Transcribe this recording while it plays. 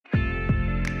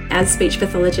as speech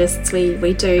pathologists,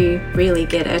 we do really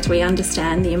get it. We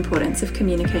understand the importance of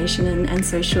communication and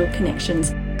social connections.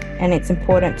 And it's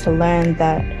important to learn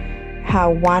that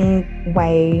how one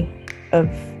way of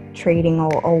treating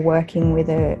or working with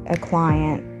a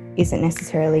client isn't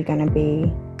necessarily going to be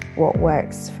what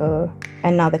works for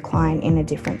another client in a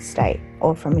different state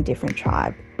or from a different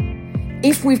tribe.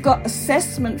 If we've got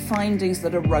assessment findings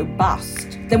that are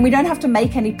robust, then we don't have to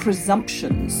make any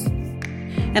presumptions.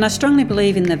 And I strongly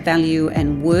believe in the value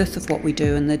and worth of what we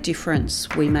do and the difference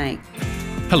we make.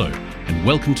 Hello, and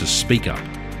welcome to Speak Up,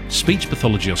 Speech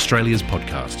Pathology Australia's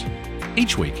podcast.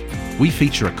 Each week, we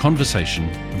feature a conversation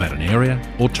about an area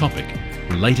or topic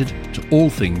related to all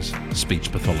things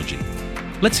speech pathology.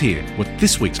 Let's hear what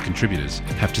this week's contributors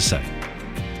have to say.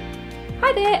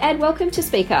 Hi there and welcome to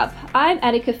Speak Up. I'm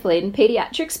Annika Flynn,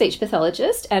 paediatric speech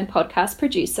pathologist and podcast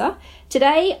producer.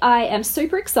 Today I am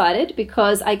super excited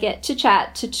because I get to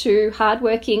chat to two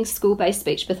hardworking school-based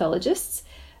speech pathologists,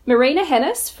 Marina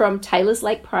Hennis from Taylors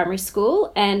Lake Primary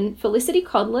School and Felicity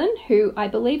Conlon, who I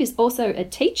believe is also a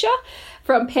teacher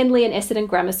from Penley and Essendon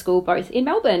Grammar School, both in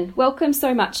Melbourne. Welcome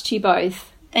so much to you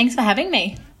both. Thanks for having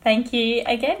me. Thank you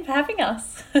again for having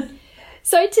us.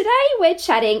 So today we're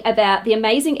chatting about the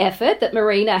amazing effort that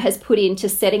Marina has put into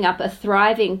setting up a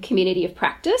thriving community of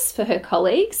practice for her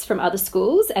colleagues from other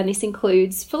schools, and this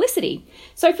includes Felicity.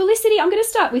 So Felicity, I'm going to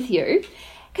start with you.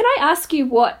 Can I ask you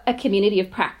what a community of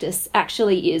practice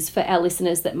actually is for our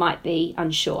listeners that might be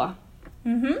unsure?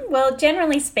 Well,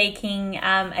 generally speaking,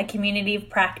 a community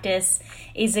of practice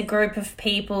is a group of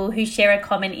people who share a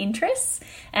common interest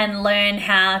and learn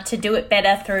how to do it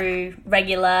better through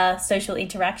regular social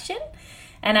interaction.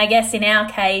 And I guess in our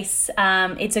case,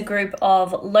 it's a group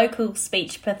of local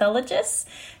speech pathologists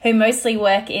who mostly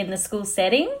work in the school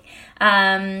setting.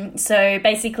 So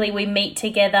basically we meet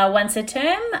together once a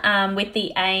term with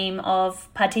the aim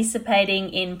of participating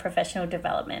in professional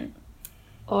development.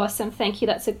 Awesome. Thank you.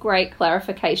 That's a great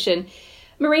clarification.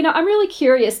 Marina, I'm really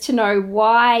curious to know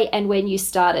why and when you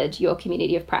started your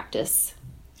community of practice.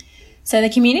 So the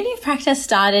community of practice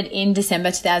started in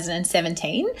December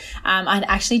 2017. I'd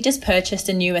actually just purchased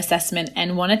a new assessment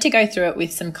and wanted to go through it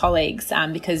with some colleagues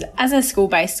because as a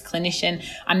school-based clinician,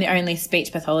 I'm the only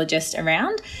speech pathologist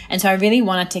around. And so I really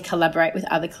wanted to collaborate with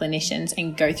other clinicians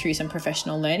and go through some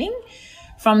professional learning.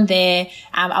 From there,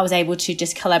 I was able to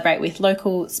just collaborate with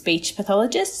local speech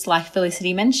pathologists, like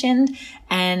Felicity mentioned,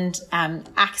 and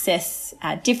access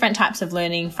different types of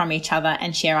learning from each other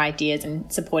and share ideas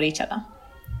and support each other.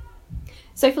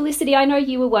 So Felicity, I know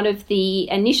you were one of the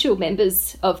initial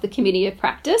members of the community of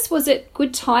practice. Was it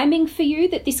good timing for you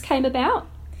that this came about?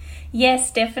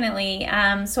 Yes, definitely.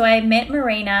 So I met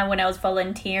Marina when I was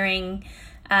volunteering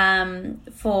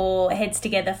for Heads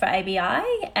Together for ABI,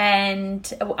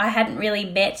 and I hadn't really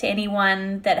met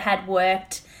anyone that had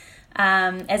worked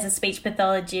as a speech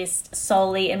pathologist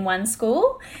solely in one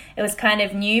school. It was kind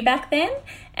of new back then,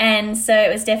 and so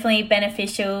it was definitely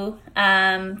beneficial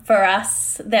for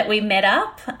us that we met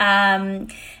up.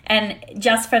 And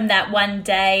just from that one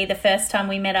day, the first time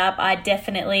we met up, I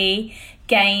definitely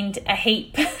gained a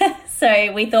heap.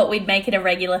 So we thought we'd make it a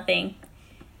regular thing.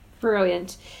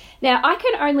 Brilliant. Now, I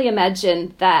can only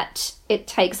imagine that it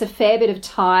takes a fair bit of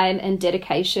time and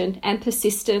dedication and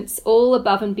persistence all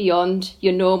above and beyond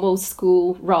your normal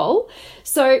school role.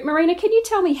 So, Marina, can you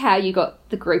tell me how you got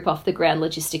the group off the ground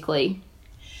logistically?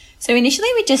 So initially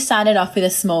we just started off with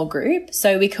a small group.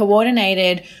 So we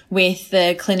coordinated with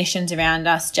the clinicians around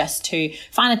us just to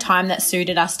find a time that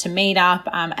suited us to meet up,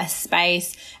 a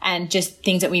space, and just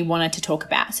things that we wanted to talk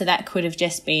about. So that could have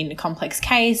just been a complex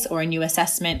case or a new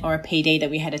assessment or a PD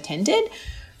that we had attended.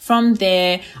 From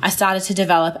there, I started to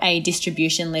develop a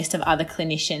distribution list of other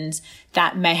clinicians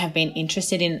that may have been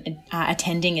interested in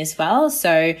attending as well.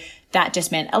 So that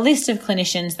just meant a list of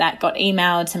clinicians that got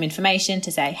emailed some information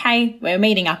to say, hey, we're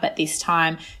meeting up at this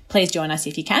time. Please join us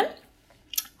if you can.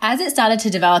 As it started to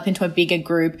develop into a bigger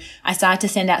group, I started to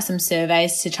send out some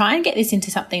surveys to try and get this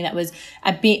into something that was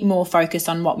a bit more focused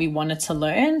on what we wanted to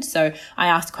learn. So I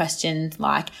asked questions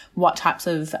like, what types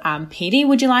of PD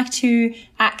would you like to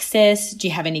access? Do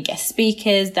you have any guest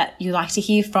speakers that you like to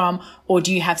hear from? Or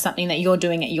do you have something that you're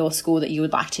doing at your school that you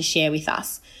would like to share with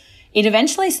us? It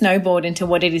eventually snowballed into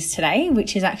what it is today,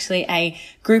 which is actually a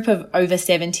group of over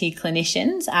 70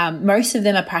 clinicians. Most of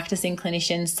them are practicing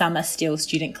clinicians. Some are still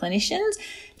student clinicians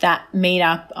that meet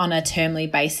up on a termly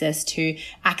basis to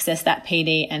access that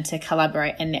PD and to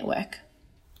collaborate and network.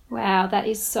 Wow, that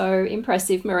is so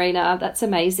impressive, Marina. That's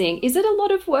amazing. Is it a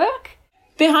lot of work?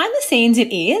 Behind the scenes,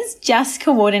 it is just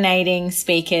coordinating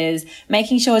speakers,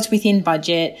 making sure it's within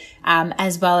budget,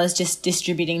 as well as just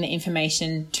distributing the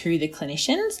information to the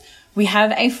clinicians. We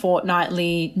have a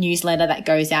fortnightly newsletter that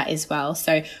goes out as well.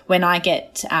 So when I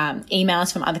get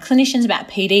emails from other clinicians about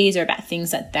PDs or about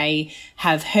things that they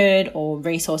have heard or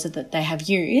resources that they have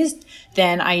used,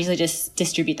 then I usually just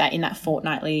distribute that in that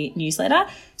fortnightly newsletter.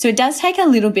 So it does take a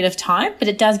little bit of time, but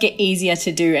it does get easier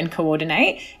to do and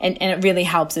coordinate. And it really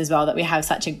helps as well that we have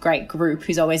such a great group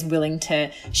who's always willing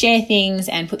to share things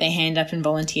and put their hand up and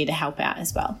volunteer to help out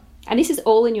as well. And this is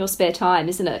all in your spare time,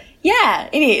 isn't it? Yeah,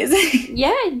 it is.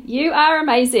 Yeah, you are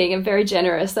amazing and very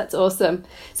generous. That's awesome.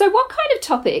 So what kind of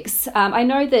topics? I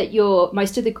know that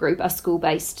most of the group are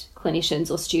school-based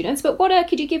clinicians or students, but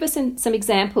could you give us some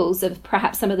examples of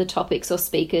perhaps some of the topics or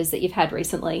speakers that you've had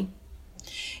recently?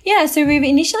 Yeah, so we've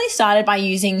initially started by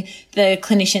using the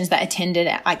clinicians that attended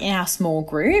in our small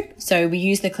group. So we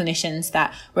used the clinicians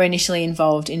that were initially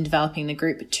involved in developing the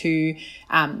group to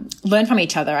learn from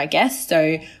each other, I guess.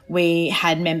 So we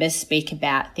had members speak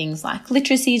about things like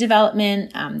literacy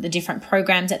development, the different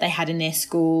programs that they had in their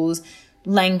schools,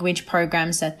 language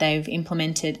programs that they've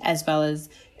implemented, as well as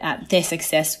their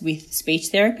success with speech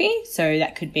therapy. So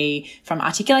that could be from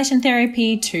articulation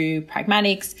therapy to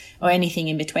pragmatics or anything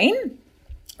in between.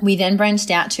 We then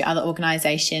branched out to other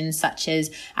organisations such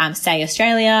as Say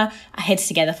Australia, Heads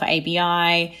Together for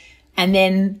ABI, and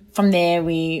then from there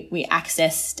we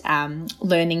accessed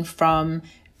learning from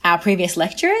our previous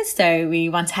lecturers. So we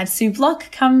once had Sue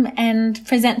Block come and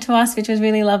present to us, which was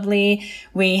really lovely.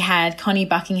 We had Connie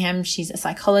Buckingham, she's a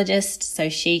psychologist, so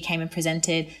she came and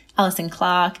presented, Alison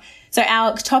Clark. So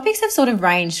our topics have sort of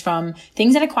ranged from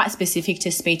things that are quite specific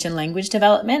to speech and language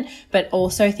development, but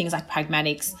also things like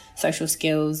pragmatics, social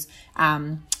skills,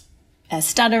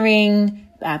 stuttering,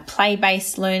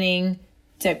 play-based learning.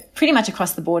 So pretty much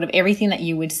across the board of everything that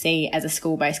you would see as a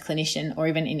school-based clinician or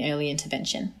even in early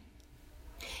intervention.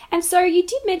 And so you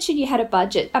did mention you had a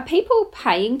budget. Are people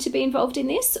paying to be involved in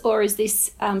this, or is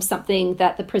this something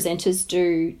that the presenters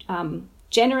do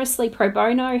generously pro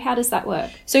bono? How does that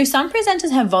work? So some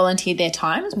presenters have volunteered their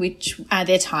time,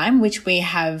 which we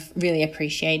have really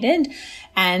appreciated,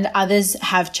 and others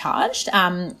have charged,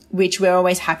 which we're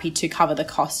always happy to cover the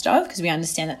cost of because we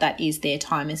understand that that is their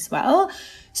time as well.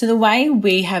 So the way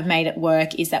we have made it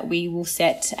work is that we will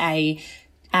set a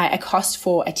cost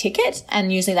for a ticket,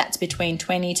 and usually that's between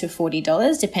 $20 to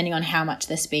 $40 depending on how much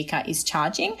the speaker is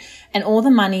charging, and all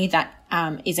the money that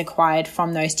is acquired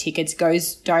from those tickets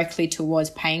goes directly towards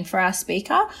paying for our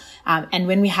speaker. And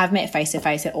when we have met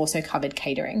face-to-face, it also covered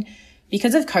catering.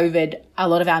 Because of COVID, a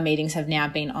lot of our meetings have now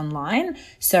been online,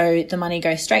 so the money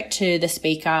goes straight to the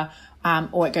speaker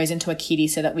or it goes into a kitty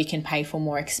so that we can pay for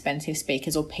more expensive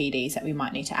speakers or PDs that we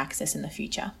might need to access in the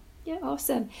future. Yeah,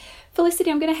 awesome.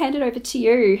 Felicity, I'm going to hand it over to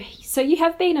you. So you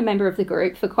have been a member of the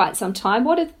group for quite some time.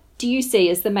 What do you see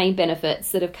as the main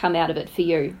benefits that have come out of it for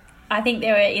you? I think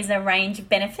there is a range of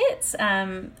benefits.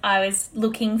 I was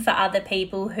looking for other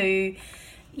people who,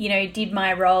 did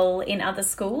my role in other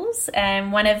schools.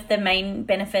 And one of the main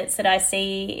benefits that I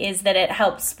see is that it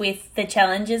helps with the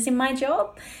challenges in my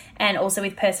job and also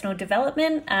with personal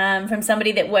development. From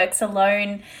somebody that works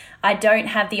alone, I don't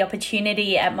have the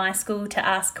opportunity at my school to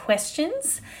ask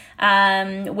questions.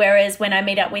 Whereas when I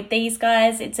meet up with these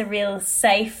guys, it's a real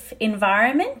safe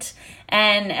environment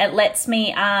and it lets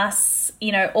me ask,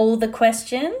 all the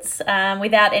questions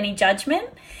without any judgment.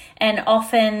 And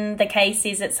often the case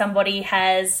is that somebody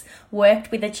has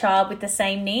worked with a child with the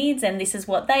same needs and this is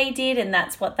what they did and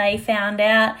that's what they found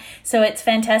out. So it's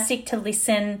fantastic to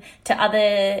listen to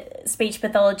other speech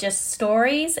pathologists'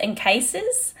 stories and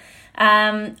cases.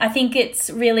 I think it's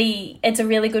a really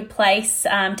good place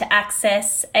to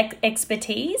access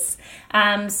expertise.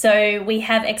 So we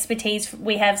have expertise.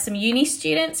 We have some uni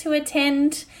students who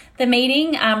attend the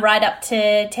meeting, right up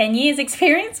to 10 years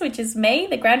experience, which is me,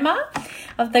 the grandma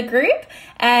of the group.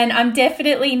 And I'm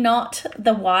definitely not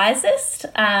the wisest.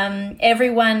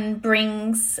 Everyone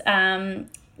brings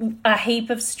a heap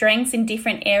of strengths in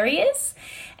different areas.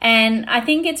 And I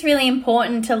think it's really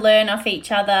important to learn off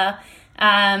each other,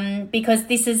 because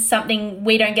this is something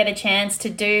we don't get a chance to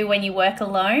do when you work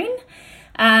alone.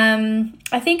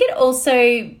 I think it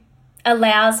also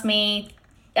allows me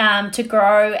to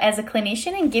grow as a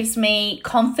clinician and gives me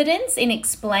confidence in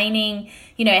explaining,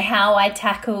 how I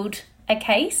tackled a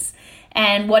case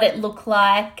and what it looked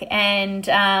like and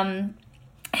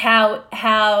how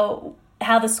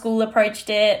the school approached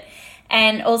it,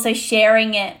 and also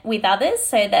sharing it with others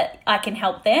so that I can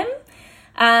help them.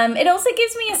 It also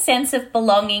gives me a sense of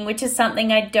belonging, which is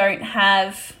something I don't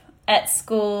have at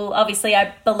school, obviously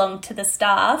I belong to the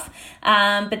staff,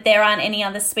 but there aren't any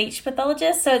other speech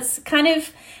pathologists. So it's kind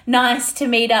of nice to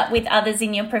meet up with others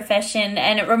in your profession,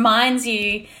 and it reminds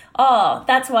you, oh,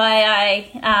 that's why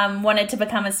I wanted to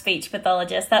become a speech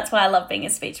pathologist. That's why I love being a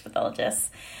speech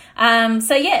pathologist.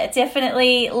 So yeah,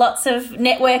 definitely lots of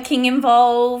networking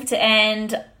involved,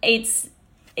 and it's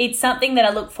something that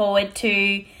I look forward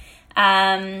to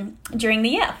during the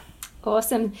year.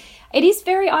 Awesome. It is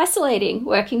very isolating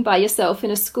working by yourself in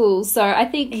a school. So I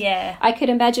think I could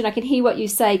imagine, I can hear what you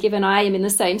say, given I am in the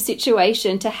same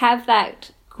situation, to have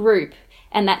that group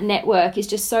and that network is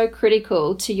just so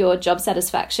critical to your job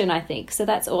satisfaction, I think. So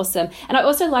that's awesome. And I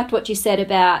also liked what you said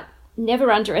about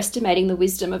never underestimating the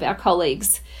wisdom of our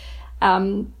colleagues.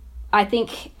 I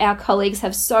think our colleagues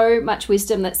have so much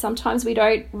wisdom that sometimes we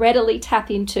don't readily tap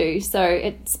into. So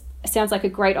it sounds like a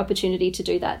great opportunity to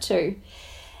do that too.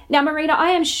 Now, Marina,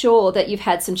 I am sure that you've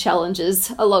had some challenges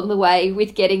along the way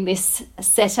with getting this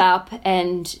set up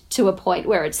and to a point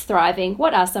where it's thriving.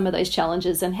 What are some of those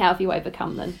challenges and how have you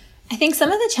overcome them? I think some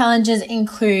of the challenges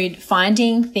include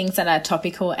finding things that are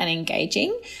topical and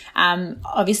engaging.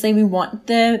 Obviously, we want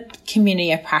the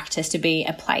community of practice to be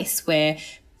a place where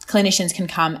clinicians can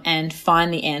come and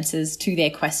find the answers to their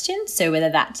questions. So whether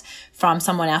that's from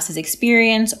someone else's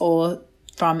experience or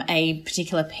from a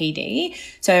particular PD.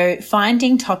 So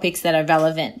finding topics that are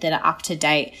relevant, that are up to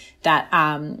date, that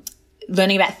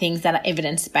learning about things that are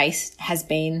evidence-based has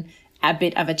been a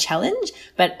bit of a challenge,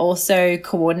 but also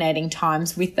coordinating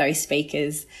times with those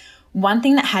speakers. One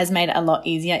thing that has made it a lot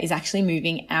easier is actually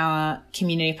moving our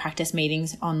community practice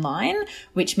meetings online,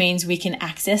 which means we can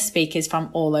access speakers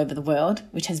from all over the world,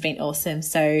 which has been awesome.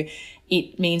 So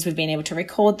it means we've been able to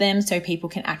record them so people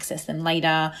can access them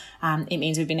later. It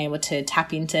means we've been able to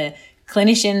tap into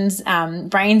clinicians'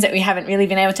 brains that we haven't really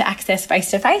been able to access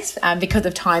face-to-face because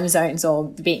of time zones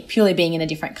or purely being in a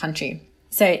different country.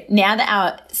 So now that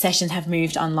our sessions have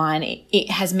moved online, it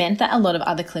has meant that a lot of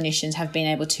other clinicians have been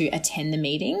able to attend the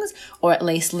meetings or at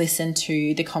least listen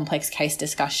to the complex case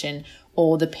discussion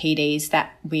or the PDs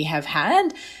that we have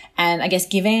had. And I guess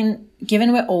given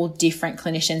we're all different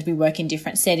clinicians, we work in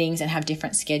different settings and have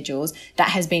different schedules, that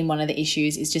has been one of the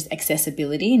issues, is just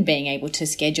accessibility and being able to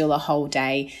schedule a whole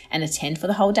day and attend for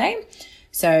the whole day.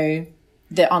 So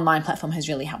the online platform has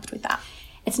really helped with that.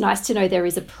 It's nice to know there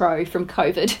is a pro from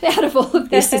COVID out of all of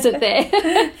this, isn't there?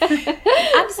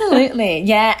 Absolutely.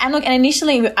 Yeah. And look, and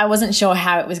initially I wasn't sure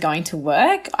how it was going to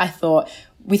work. I thought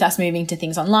with us moving to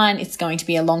things online, it's going to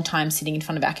be a long time sitting in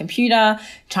front of our computer,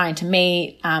 trying to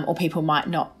meet, or people might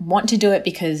not want to do it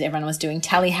because everyone was doing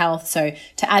telehealth. So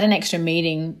to add an extra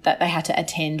meeting that they had to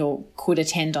attend or could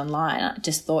attend online, I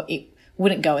just thought it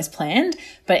wouldn't go as planned,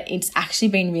 but it's actually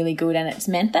been really good, and it's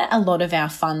meant that a lot of our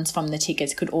funds from the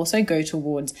tickets could also go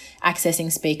towards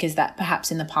accessing speakers that perhaps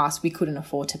in the past we couldn't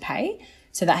afford to pay.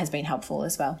 So that has been helpful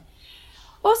as well.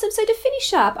 Awesome. So to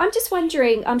finish up, I'm just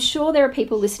wondering, I'm sure there are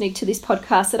people listening to this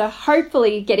podcast that are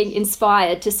hopefully getting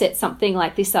inspired to set something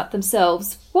like this up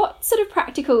themselves. What sort of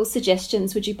practical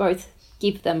suggestions would you both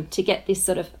give them to get this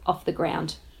sort of off the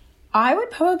ground? I would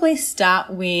probably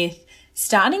start with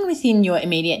starting within your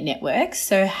immediate network.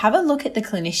 So have a look at the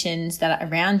clinicians that are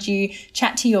around you,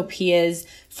 chat to your peers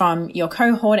from your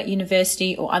cohort at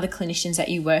university or other clinicians that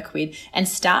you work with, and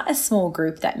start a small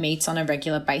group that meets on a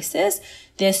regular basis.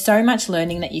 There's so much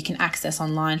learning that you can access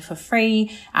online for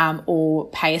free or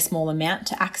pay a small amount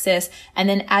to access. And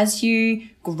then as you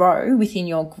grow within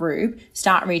your group,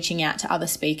 start reaching out to other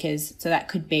speakers. So that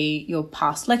could be your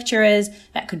past lecturers,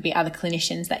 that could be other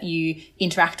clinicians that you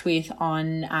interact with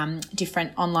on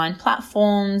different online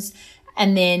platforms,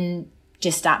 and then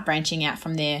just start branching out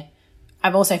from there.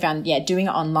 I've also found, doing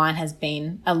it online has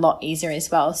been a lot easier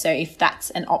as well. So if that's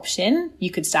an option,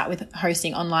 you could start with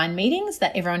hosting online meetings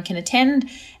that everyone can attend,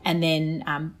 and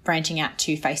then branching out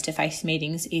to face-to-face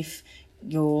meetings if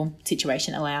your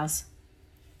situation allows.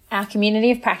 Our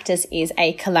community of practice is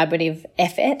a collaborative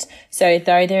effort. So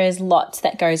though there is lots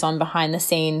that goes on behind the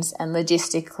scenes and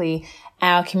logistically,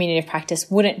 our community of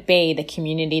practice wouldn't be the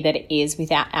community that it is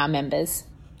without our members.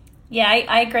 Yeah,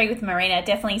 I agree with Marina.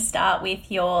 Definitely start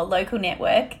with your local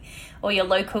network or your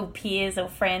local peers or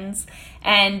friends,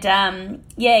 and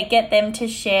get them to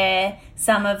share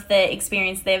some of the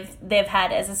experience they've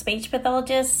had as a speech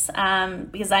pathologist.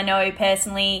 Because I know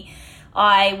personally,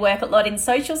 I work a lot in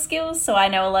social skills, so I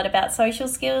know a lot about social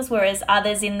skills, whereas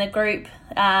others in the group,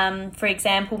 for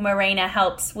example, Marina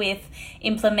helps with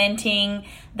implementing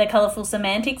the Colourful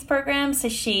Semantics program, so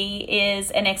she is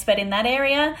an expert in that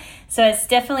area. So it's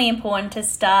definitely important to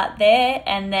start there,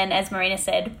 and then, as Marina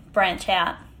said, branch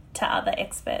out to other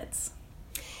experts.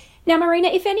 Now, Marina,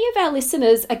 if any of our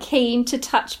listeners are keen to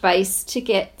touch base to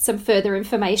get some further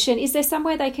information, is there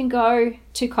somewhere they can go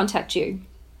to contact you?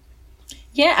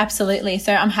 Yeah, absolutely.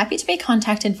 So I'm happy to be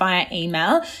contacted via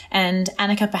email, and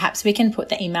Annika, perhaps we can put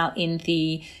the email in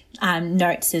the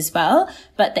notes as well.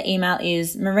 But the email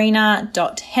is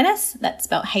marina.hennes, that's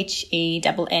spelled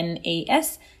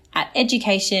HENNES,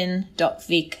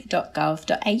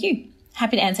 @education.vic.gov.au.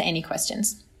 Happy to answer any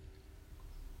questions.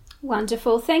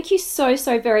 Wonderful. Thank you so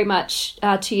very much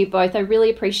to you both. I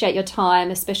really appreciate your time,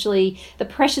 especially the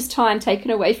precious time taken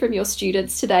away from your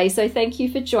students today. So thank you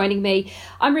for joining me.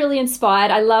 I'm really inspired.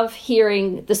 I love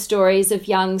hearing the stories of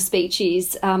young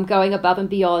speechies going above and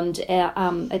beyond.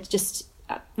 It just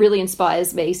really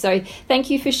inspires me. So thank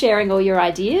you for sharing all your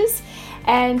ideas.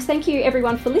 And thank you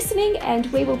everyone for listening, and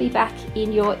we will be back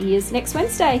in your ears next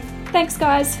Wednesday. Thanks,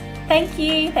 guys. Thank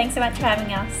you. Thanks so much for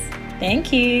having us.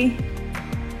 Thank you.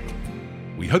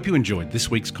 We hope you enjoyed this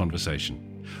week's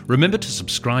conversation. Remember to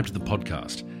subscribe to the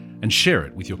podcast and share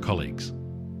it with your colleagues.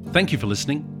 Thank you for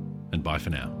listening, and bye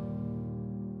for now.